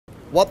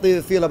What do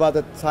you feel about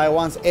the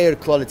Taiwan's air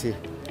quality?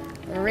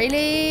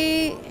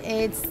 Really,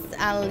 it's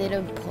a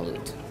little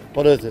polluted.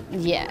 Polluted.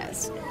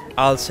 Yes.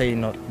 I'll say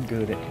not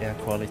good air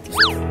quality.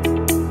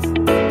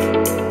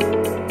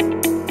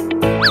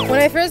 When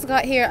I first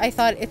got here, I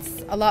thought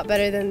it's a lot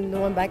better than the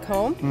one back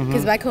home,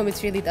 because back home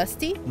it's really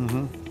dusty.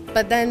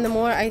 But then the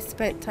more I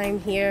spent time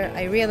here,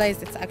 I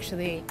realized it's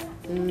actually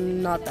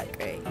not that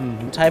great.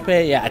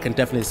 Taipei, yeah, I can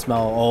definitely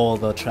smell all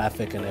the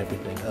traffic and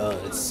everything.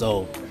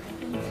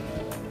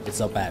 It's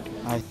so bad.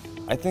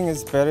 I think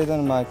it's better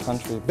than my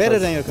country. Better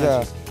than your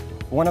country?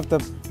 Yeah. One of the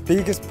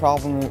biggest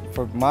problems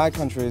for my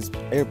country is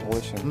air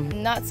pollution.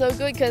 Not so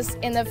good because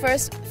in the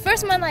first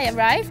month I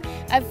arrived,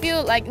 I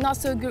feel like not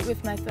so good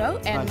with my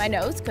throat and my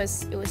nose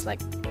because it was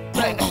like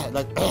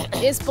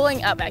it's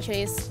blowing up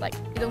actually. It's like,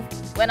 you know,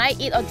 when I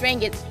eat or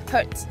drink it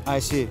hurts. I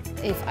see.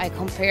 If I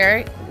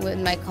compare with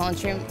my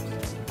country,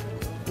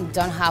 we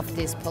don't have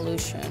this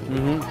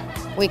pollution.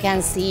 We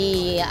can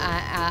see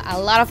a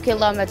lot of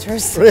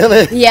kilometers.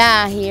 Really?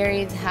 Yeah, here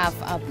it have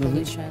a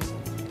pollution.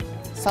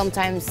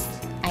 Sometimes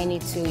I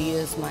need to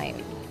use my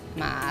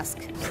mask.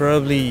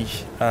 Probably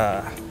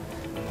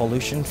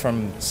pollution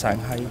from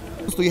Shanghai.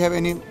 Do you have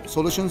any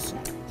solutions?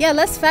 Yeah,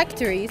 less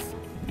factories.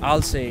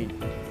 I'll say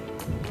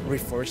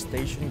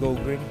reforestation, go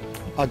green.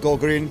 Go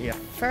green? Yeah.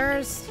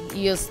 First,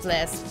 use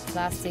less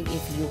plastic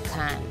if you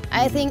can.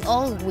 I think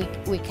all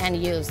we can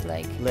use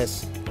like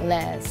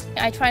Less.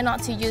 I try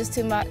not to use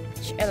too much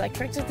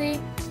electricity,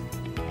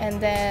 and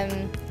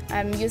then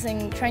I'm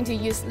trying to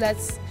use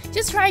less.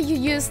 Just try to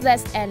use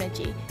less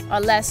energy or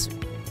less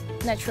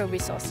natural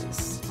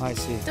resources. I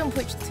see. Don't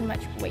put too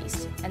much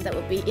waste, and that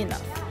will be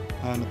enough.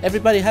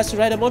 Everybody has to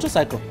ride a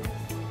motorcycle,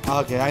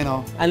 Okay, I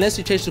know. unless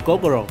you change to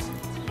GoGo.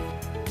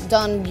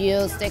 Don't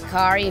use the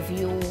car if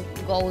you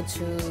go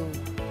to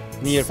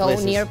near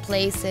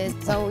places.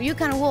 So you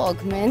can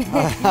walk, man,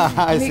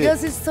 I see.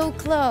 because it's so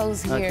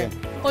close here. Okay.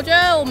 我觉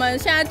得我们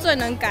现在最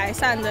能改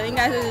善的应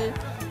该是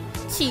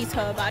汽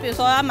车吧，比如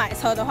说要买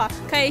车的话，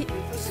可以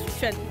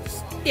选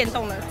电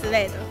动的之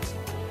类的。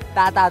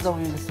搭大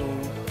众运输，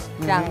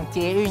像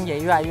捷运也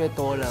越来越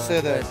多了，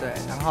是的，对，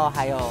然后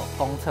还有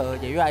公车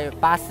也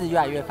巴士越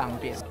来越方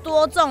便。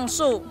多种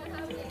树，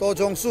多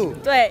种树。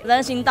对，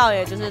人行道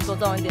也就是多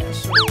种一点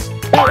树。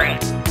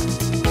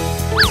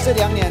这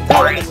2年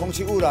台湾的空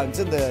气污染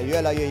真的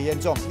越来越严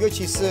重，尤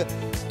其是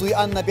对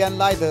岸那边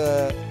来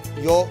的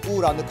有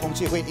污染的空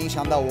气会影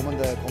响到我们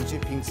的空气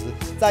品质，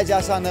再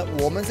加上呢，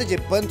我们自己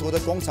本土的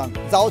工厂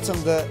造成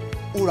的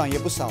污染也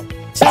不少。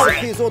其实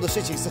可以做的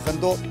事情是很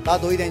多，搭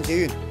多一点捷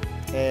运，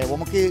我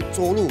们可以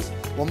走路，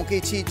我们可以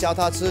骑脚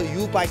踏车、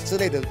U-bike 之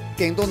类的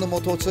电动的摩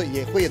托车，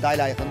也会带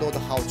来很多的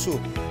好处。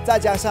再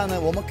加上呢，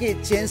我们可以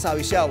减少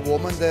一下我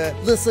们的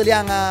垃圾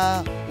量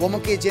啊，我们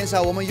可以减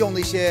少我们用的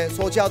一些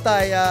塑胶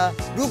袋呀。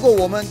如果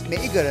我们每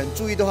一个人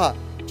注意的话，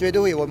绝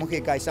对我们可以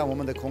改善我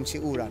们的空气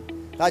污染。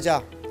大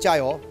家加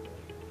油！